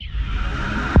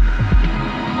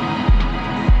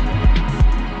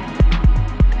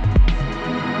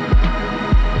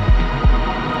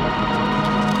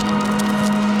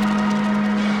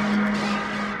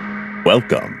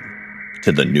Welcome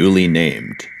to the newly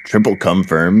named Triple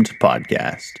Confirmed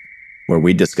podcast, where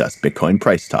we discuss Bitcoin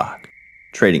price talk,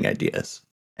 trading ideas,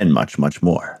 and much, much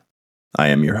more. I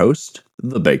am your host,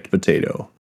 The Baked Potato,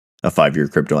 a 5-year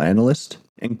crypto analyst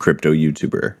and crypto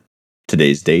YouTuber.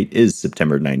 Today's date is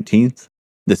September 19th.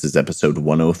 This is episode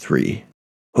 103.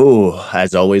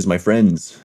 As always, my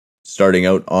friends, starting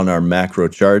out on our macro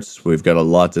charts, we've got a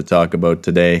lot to talk about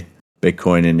today.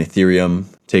 Bitcoin and Ethereum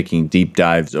taking deep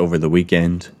dives over the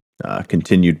weekend.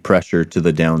 Continued pressure to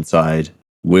the downside.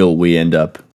 Will we end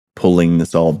up pulling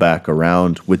this all back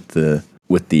around with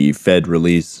the Fed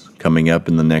release coming up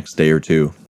in the next day or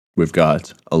two? We've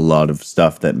got a lot of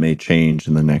stuff that may change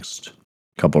in the next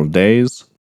couple of days.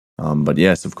 But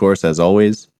yes, of course, as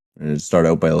always, we're going to start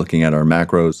out by looking at our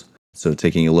macros. So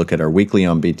taking a look at our weekly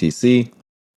on BTC,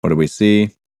 what do we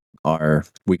see? Our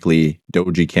weekly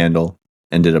doji candle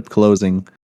ended up closing.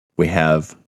 We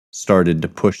have started to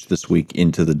push this week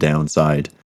into the downside,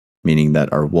 meaning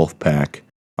that our wolf pack,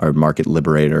 our market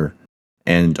liberator,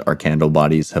 and our candle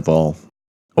bodies have all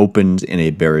opened in a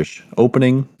bearish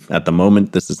opening. At the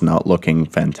moment, this is not looking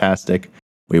fantastic.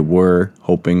 We were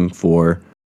hoping for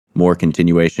more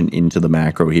continuation into the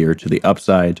macro here to the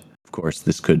upside. Of course,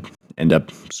 this could end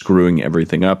up screwing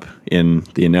everything up in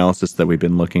the analysis that we've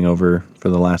been looking over for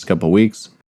the last couple of weeks.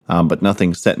 But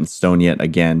nothing's set in stone yet,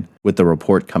 again, with the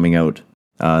report coming out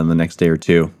in the next day or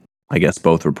two. I guess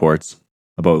both reports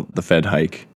about the Fed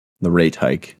hike, the rate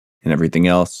hike, and everything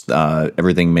else.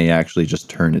 Everything may actually just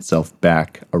turn itself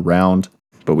back around,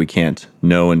 but we can't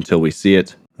know until we see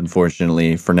it.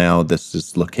 Unfortunately, for now, this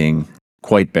is looking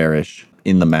quite bearish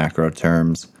in the macro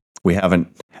terms. We haven't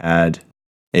had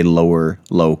a lower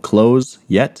low close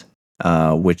yet,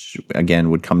 which again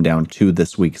would come down to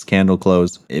this week's candle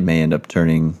close. It may end up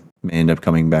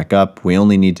coming back up. We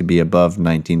only need to be above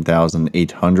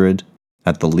 19,800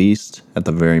 at the least, at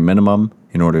the very minimum,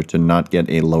 in order to not get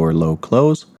a lower low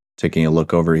close. Taking a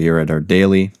look over here at our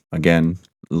daily, again,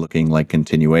 looking like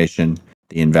continuation,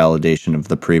 the invalidation of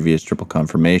the previous triple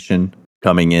confirmation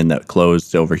coming in that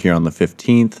closed over here on the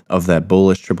 15th of that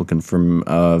bullish triple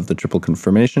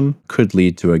confirmation could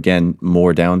lead to, again,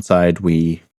 more downside.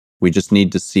 We just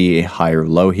need to see a higher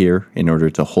low here in order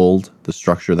to hold the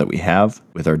structure that we have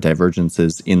with our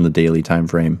divergences in the daily time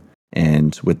frame,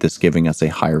 and with this giving us a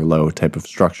higher low type of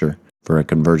structure for a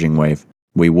converging wave.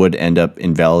 We would end up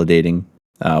invalidating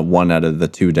one out of the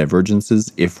two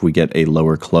divergences if we get a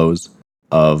lower close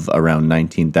of around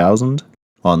 19,000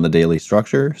 on the daily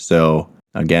structure. So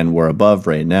again, we're above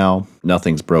right now.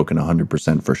 Nothing's broken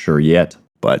 100% for sure yet,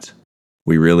 but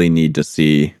we really need to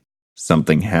see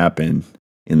something happen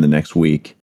in the next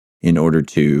week in order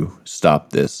to stop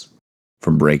this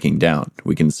from breaking down.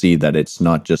 We can see that it's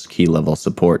not just key level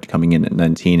support coming in at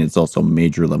 19, it's also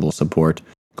major level support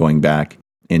going back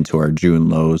into our June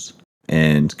lows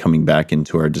and coming back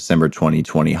into our December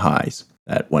 2020 highs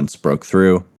that once broke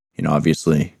through,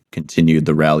 obviously continued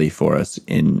the rally for us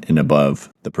in and above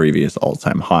the previous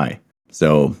all-time high.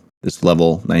 So this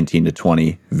level 19 to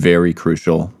 20, very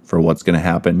crucial for what's going to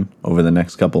happen over the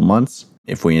next couple months.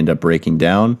 If we end up breaking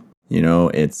down,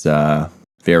 it's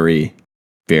very,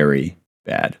 very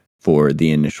bad for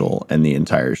the initial and the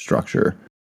entire structure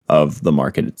of the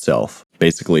market itself.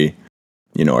 Basically,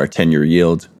 our 10-year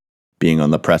yield being on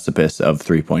the precipice of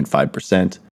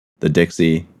 3.5%, the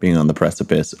Dixie being on the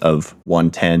precipice of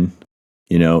 110.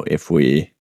 If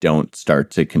we don't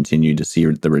start to continue to see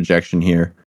the rejection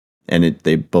here, and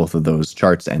both of those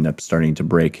charts end up starting to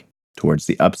break towards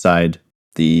the upside,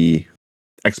 the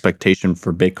expectation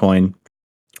for Bitcoin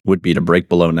would be to break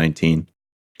below 19,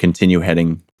 continue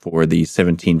heading for the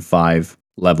 17.5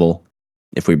 level.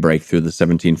 If we break through the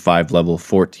 17.5 level,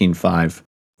 14.5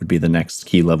 would be the next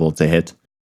key level to hit,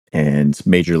 and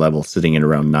major level sitting at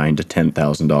around $9,000 to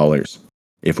 $10,000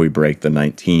 if we break the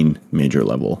 19 major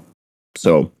level.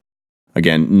 So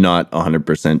again, not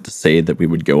 100% to say that we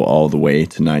would go all the way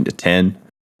to 9 to 10,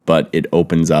 but it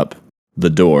opens up the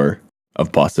door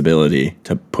of possibility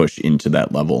to push into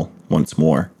that level once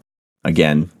more.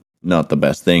 Again, not the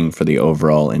best thing for the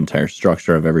overall entire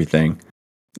structure of everything,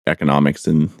 economics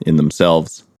in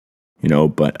themselves,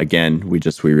 but again, we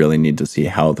really need to see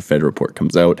how the Fed report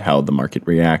comes out, how the market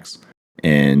reacts,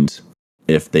 and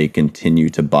if they continue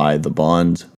to buy the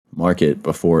bond market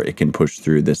before it can push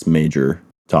through this major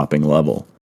topping level.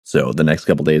 So the next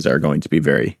couple days are going to be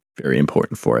very, very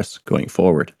important for us going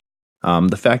forward.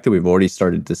 The fact that we've already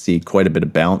started to see quite a bit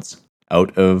of bounce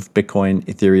out of Bitcoin,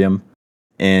 Ethereum,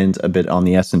 and a bit on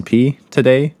the S&P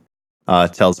today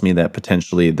tells me that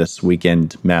potentially this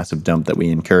weekend massive dump that we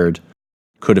incurred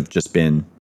could have just been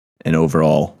an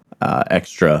overall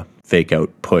extra fake out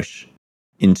push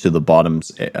into the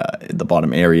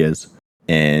bottom areas,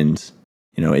 and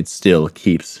it still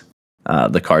keeps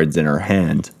the cards in our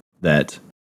hand that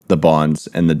the bonds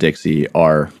and the Dixie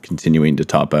are continuing to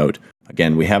top out.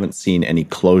 Again, we haven't seen any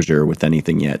closure with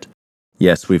anything yet.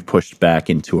 Yes, we've pushed back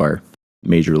into our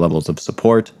major levels of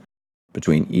support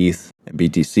between ETH and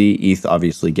BTC. ETH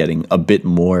obviously getting a bit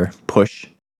more push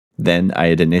than I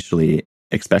had initially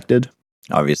expected.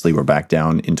 Obviously, we're back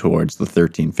down in towards the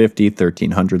 1350,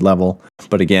 1300 level.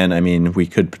 But again, I mean, we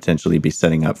could potentially be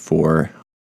setting up for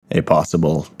a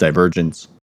possible divergence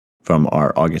from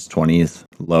our August 20th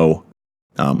low.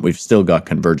 We've still got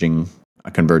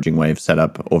a converging wave set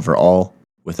up overall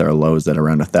with our lows at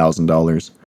around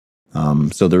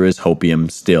 $1,000. So there is hopium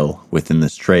still within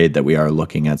this trade that we are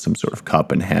looking at some sort of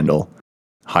cup and handle,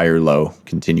 higher low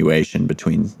continuation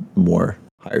between more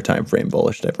higher time frame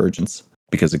bullish divergence.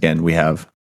 Because again, we have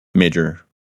major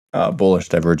bullish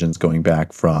divergence going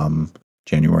back from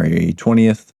January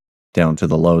 20th down to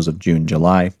the lows of June,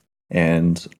 July.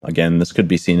 And again, this could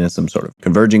be seen as some sort of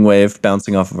converging wave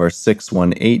bouncing off of our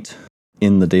 618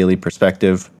 in the daily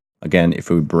perspective. Again, if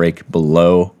we break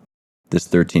below this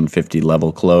 1350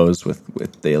 level close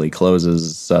with daily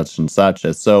closes such and such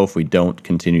as so, if we don't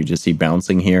continue to see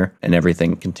bouncing here and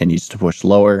everything continues to push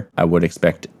lower, I would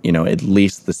expect, at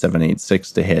least the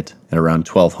 786 to hit at around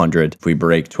 1200. If we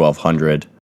break 1200,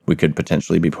 we could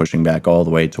potentially be pushing back all the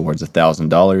way towards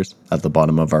 $1,000 at the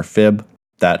bottom of our fib.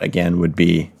 That again would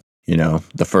be,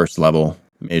 the first level,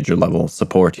 major level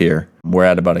support here. We're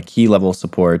at about a key level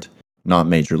support, not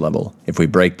major level. If we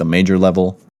break the major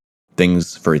level,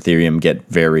 things for Ethereum get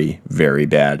very, very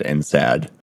bad and sad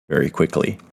very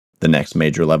quickly. The next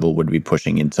major level would be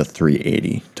pushing into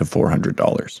 $380 to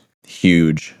 $400.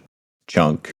 Huge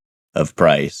chunk of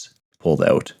price pulled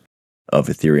out of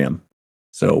Ethereum.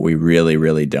 So we really,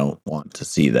 really don't want to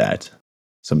see that.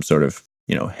 Some sort of,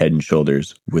 head and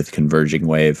shoulders with converging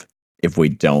wave. If we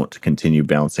don't continue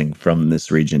bouncing from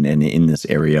this region and in this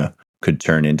area, could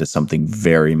turn into something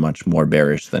very much more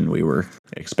bearish than we were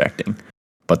expecting.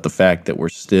 But the fact that we're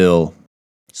still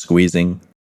squeezing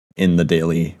in the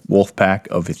daily wolf pack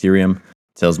of Ethereum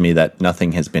tells me that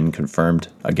nothing has been confirmed.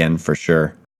 Again, for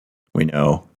sure, we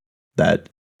know that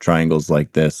triangles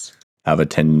like this have a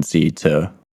tendency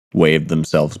to wave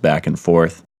themselves back and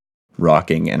forth,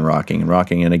 rocking and rocking and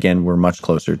rocking. And again, we're much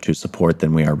closer to support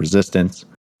than we are resistance.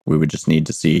 We would just need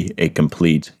to see a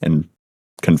complete and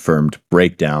confirmed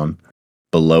breakdown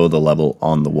below the level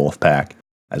on the wolf pack,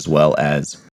 as well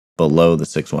as below the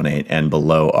 618 and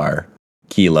below our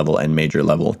key level and major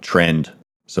level trend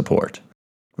support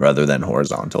rather than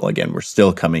horizontal. Again, we're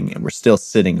still coming and we're still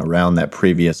sitting around that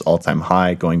previous all-time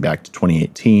high going back to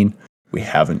 2018. We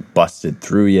haven't busted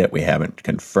through yet. We haven't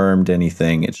confirmed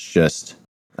anything. It's just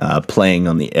playing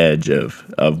on the edge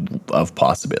of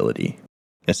possibility,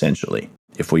 essentially.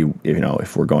 If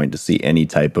we're going to see any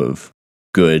type of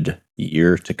good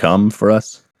year to come for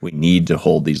us, we need to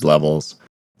hold these levels.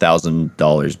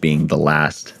 $1,000 being the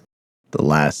last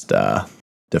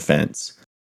defense.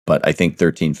 But I think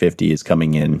 1350 is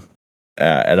coming in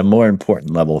at a more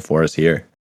important level for us here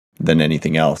than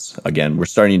anything else. Again, we're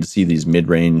starting to see these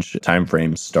mid-range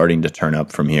timeframes starting to turn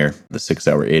up from here. The 6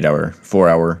 hour, 8 hour, 4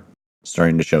 hour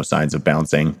starting to show signs of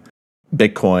bouncing.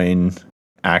 Bitcoin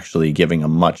actually giving a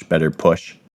much better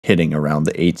push, hitting around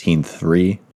the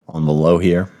 18.3 on the low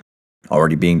here.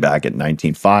 Already being back at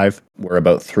 19.5. We're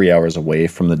about 3 hours away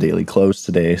from the daily close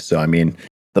today. So, I mean,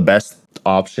 the best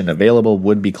option available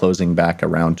would be closing back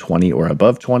around 20 or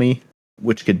above 20,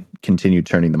 which could continue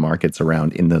turning the markets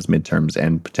around in those midterms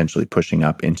and potentially pushing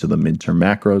up into the midterm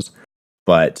macros.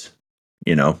 But,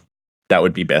 that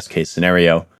would be best case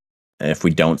scenario. If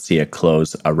we don't see a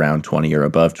close around 20 or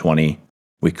above 20,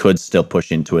 we could still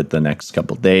push into it the next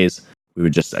couple of days. We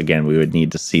would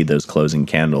need to see those closing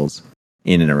candles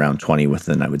in and around 20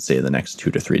 within, I would say, the next 2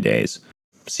 to 3 days.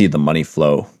 See the money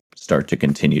flow start to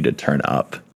continue to turn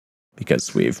up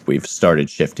because we've started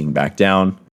shifting back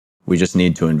down. We just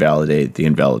need to invalidate the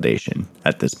invalidation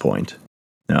at this point.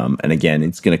 And again,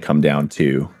 it's going to come down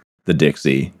to the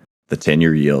Dixie, the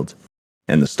 10-year yield,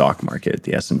 and the stock market,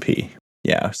 the S&P.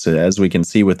 Yeah, so as we can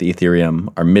see with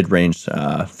Ethereum, our mid-range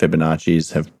Fibonacci's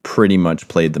have pretty much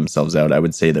played themselves out. I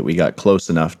would say that we got close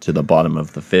enough to the bottom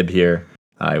of the fib here.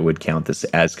 I would count this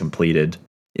as completed.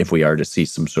 If we are to see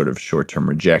some sort of short-term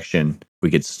rejection, we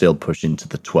could still push into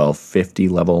the 1250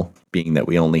 level, being that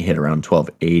we only hit around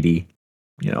 1280.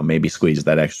 Maybe squeeze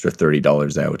that extra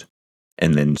 $30 out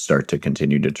and then start to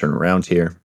continue to turn around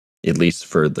here, at least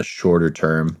for the shorter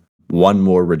term. One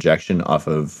more rejection off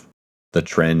of the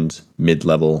trend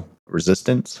mid-level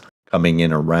resistance coming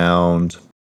in around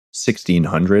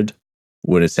 1600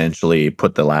 would essentially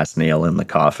put the last nail in the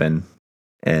coffin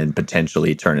and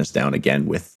potentially turn us down again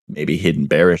with maybe hidden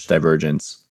bearish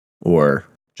divergence or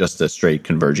just a straight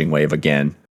converging wave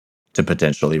again to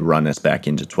potentially run us back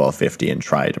into 1250 and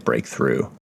try to break through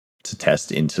to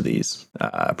test into these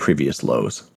previous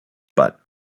lows. But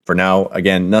for now,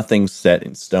 again, nothing's set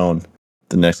in stone.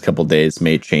 The next couple days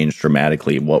may change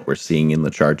dramatically what we're seeing in the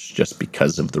charts just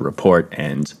because of the report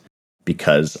and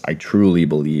because I truly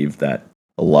believe that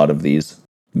a lot of these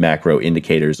macro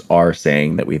indicators are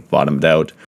saying that we've bottomed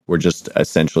out. We're just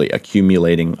essentially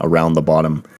accumulating around the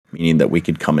bottom, meaning that we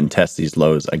could come and test these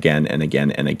lows again and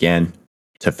again and again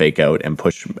to fake out and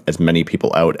push as many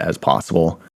people out as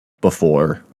possible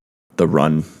before the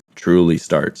run truly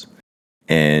starts.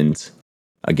 And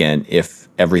again, if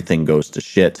everything goes to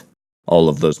shit, all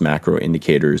of those macro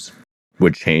indicators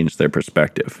would change their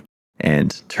perspective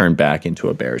and turn back into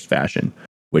a bearish fashion,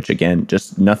 which again,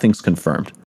 just nothing's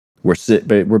confirmed.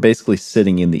 We're basically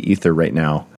sitting in the ether right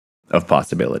now of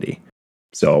possibility.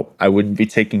 So I wouldn't be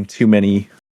taking too many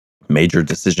major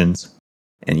decisions,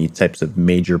 any types of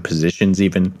major positions,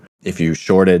 even if you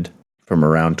shorted from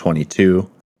around 22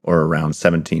 or around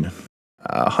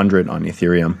 1700 on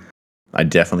Ethereum. I'd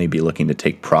definitely be looking to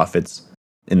take profits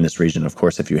in this region, of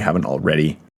course, if you haven't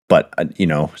already. But,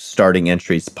 starting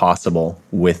entries possible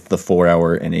with the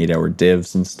 4-hour and 8-hour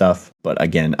divs and stuff. But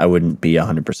again, I wouldn't be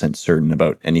 100% certain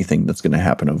about anything that's going to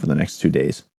happen over the next 2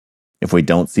 days. If we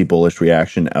don't see bullish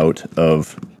reaction out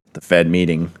of the Fed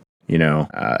meeting,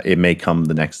 it may come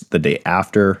the day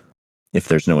after if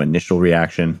there's no initial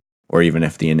reaction, or even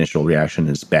if the initial reaction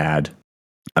is bad.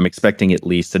 I'm expecting at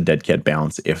least a dead cat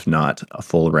bounce, if not a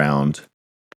full round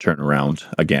turnaround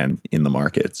again in the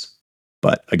markets.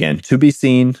 But again, to be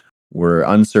seen. We're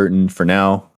uncertain for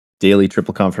now. Daily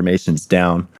triple confirmations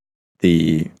down.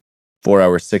 The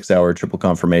 4-hour, 6-hour triple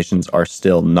confirmations are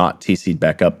still not TC'd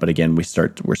back up. But again, we're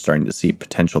starting to see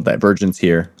potential divergence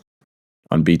here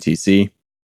on BTC.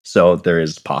 So there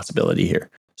is possibility here.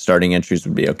 Starting entries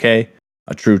would be okay.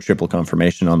 A true triple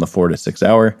confirmation on the 4 to 6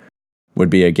 hour would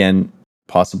be, again,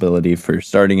 possibility for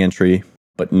starting entry,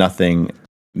 but nothing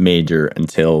major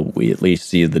until we at least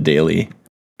see the daily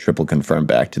triple confirm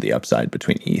back to the upside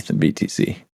between ETH and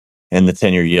BTC. And the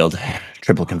 10-year yield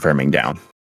triple confirming down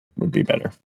would be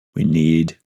better. We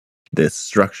need this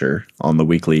structure on the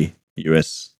weekly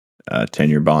US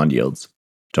 10-year bond yields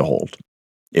to hold.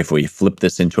 If we flip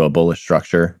this into a bullish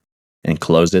structure and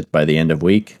close it by the end of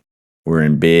week, we're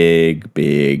in big,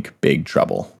 big, big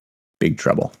trouble. Big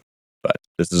trouble. But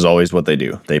this is always what they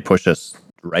do. They push us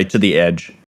right to the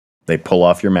edge. They pull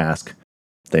off your mask.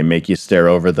 They make you stare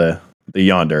over the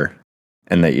yonder.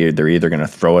 And they're either going to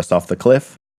throw us off the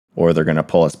cliff or they're going to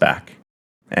pull us back.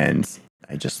 And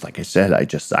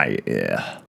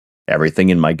everything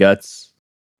in my guts,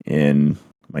 in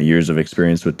my years of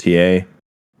experience with TA,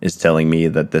 is telling me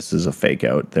that this is a fake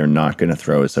out. They're not going to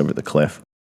throw us over the cliff,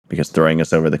 because throwing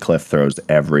us over the cliff throws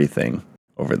everything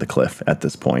over the cliff at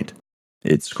this point.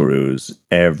 It screws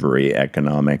every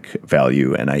economic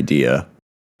value and idea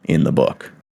in the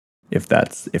book, if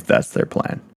that's their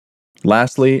plan.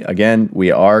 Lastly, again, we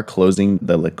are closing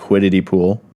the liquidity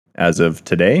pool as of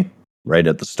today, right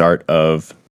at the start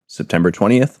of September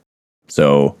 20th.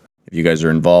 So if you guys are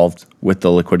involved with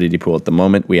the liquidity pool at the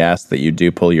moment, we ask that you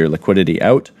do pull your liquidity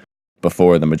out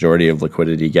before the majority of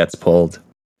liquidity gets pulled,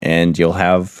 and you'll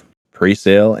have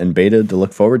pre-sale and beta to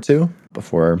look forward to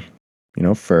before,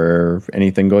 for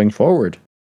anything going forward.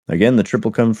 Again, the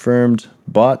triple confirmed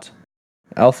bot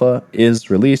alpha is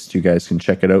released. You guys can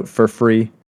check it out for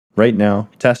free right now.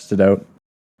 Test it out.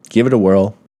 Give it a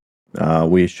whirl.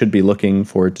 We should be looking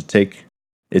for it to take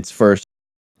its first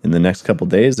in the next couple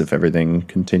days if everything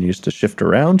continues to shift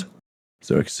around.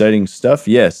 So exciting stuff.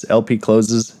 Yes, LP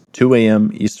closes 2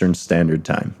 a.m. Eastern Standard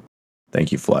Time.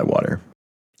 Thank you, Flywater.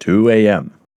 2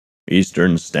 a.m.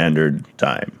 Eastern Standard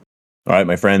Time. All right,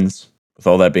 my friends, with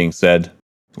all that being said,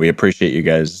 we appreciate you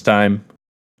guys' time.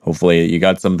 Hopefully you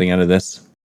got something out of this.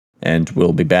 And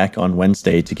we'll be back on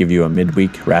Wednesday to give you a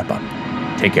midweek wrap-up.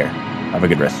 Take care. Have a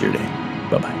good rest of your day.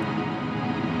 Bye-bye.